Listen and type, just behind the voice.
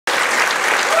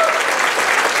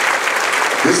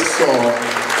This song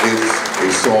is a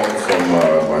song from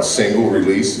my single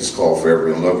release. It's called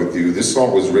Forever in Love with You. This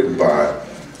song was written by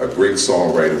a great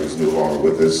songwriter who's no longer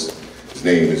with us. His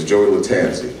name is Joey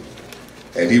Latanzi.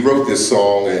 And he wrote this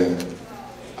song, and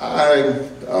I'm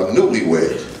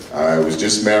newlywed. I was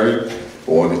just married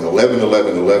on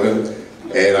 11/11/11,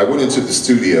 and I went into the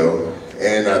studio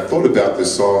and I thought about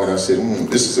this song and I said,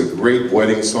 this is a great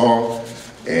wedding song,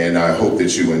 and I hope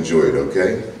that you enjoy it,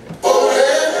 okay?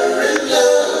 Forever in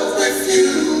love with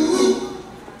you.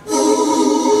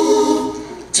 Ooh.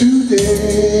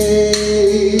 Today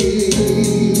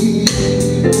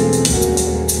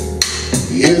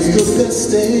is the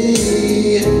best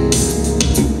day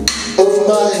of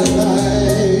my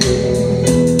life.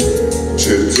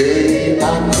 Today I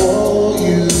call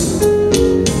you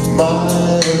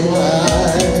my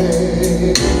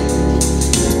wife.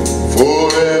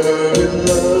 Forever in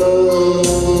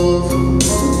love with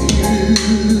you.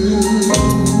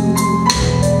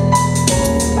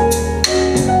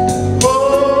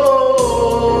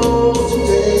 Oh,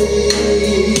 today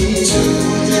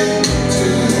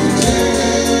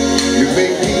you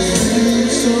make me feel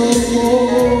so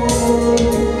warm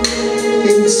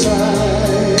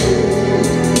inside.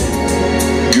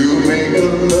 You make a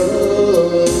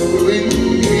lovely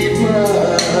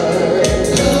bride.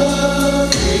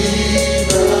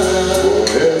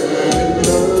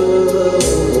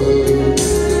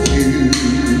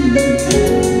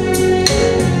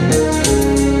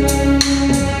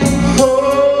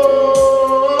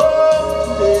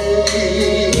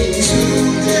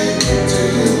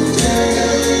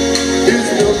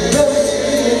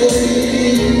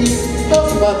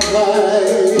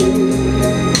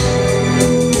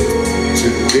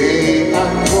 Today I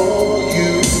call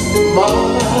you my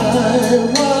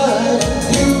wife.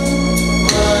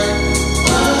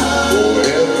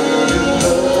 Forever in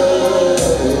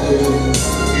love with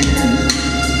you.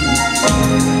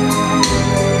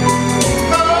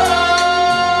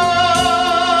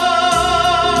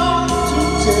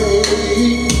 Today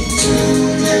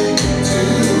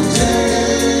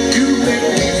you make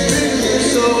me feel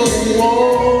so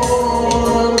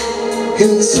warm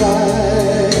inside.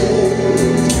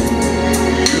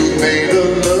 You made a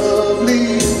lovely,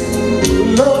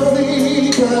 lovely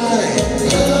bride.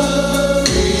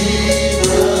 Lovely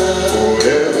bride.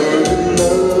 Forever in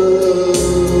love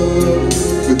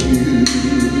with you.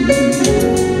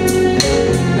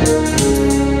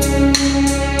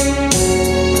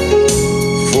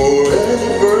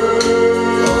 Forever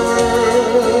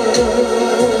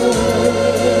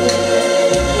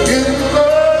in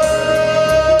love.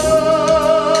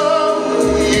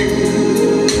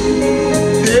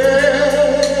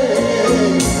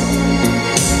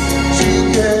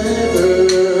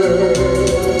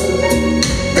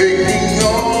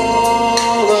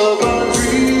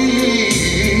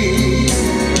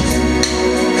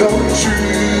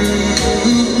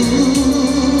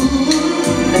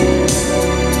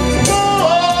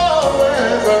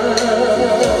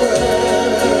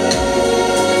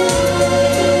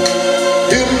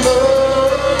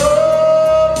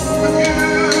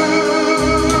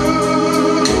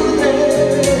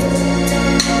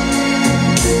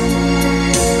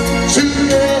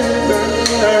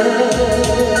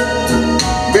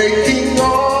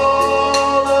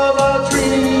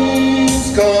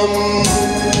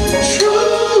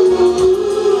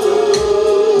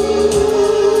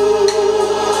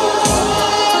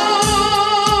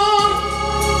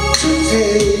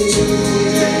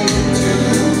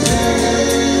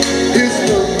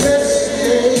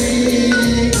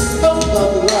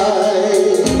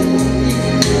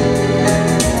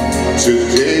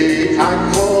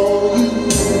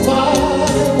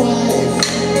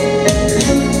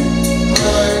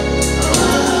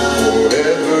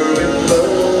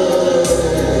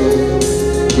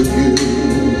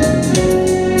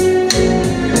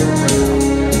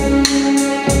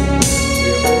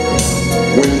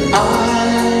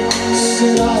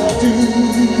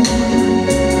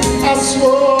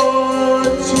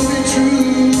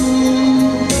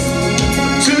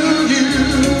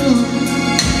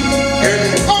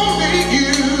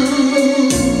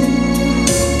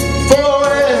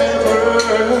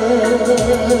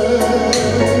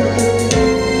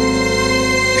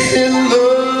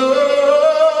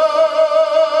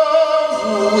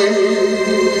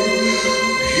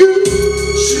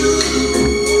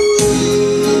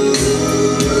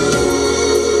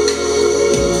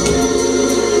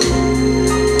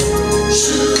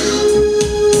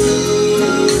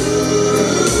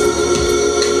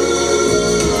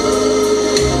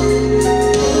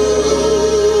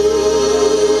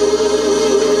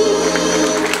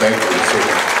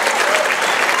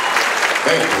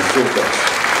 so much.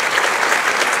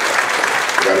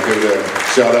 Got to give a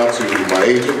shout out to my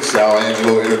agent, Sal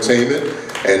Angelo Entertainment.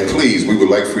 And please, we would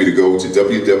like for you to go to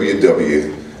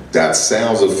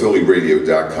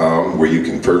www.soundsofphillyradio.com, where you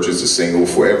can purchase a single,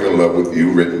 Forever in Love with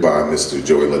You, written by Mr.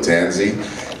 Joey Latanzi.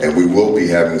 And we will be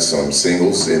having some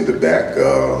singles in the back.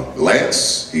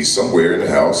 Lance, he's somewhere in the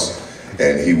house,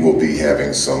 and he will be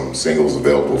having some singles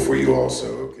available for you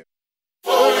also. Okay.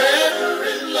 Forever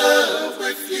in love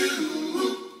with you.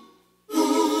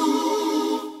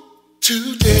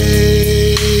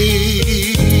 Today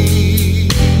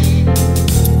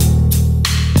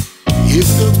is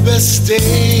the best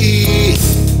day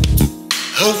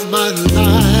of my life.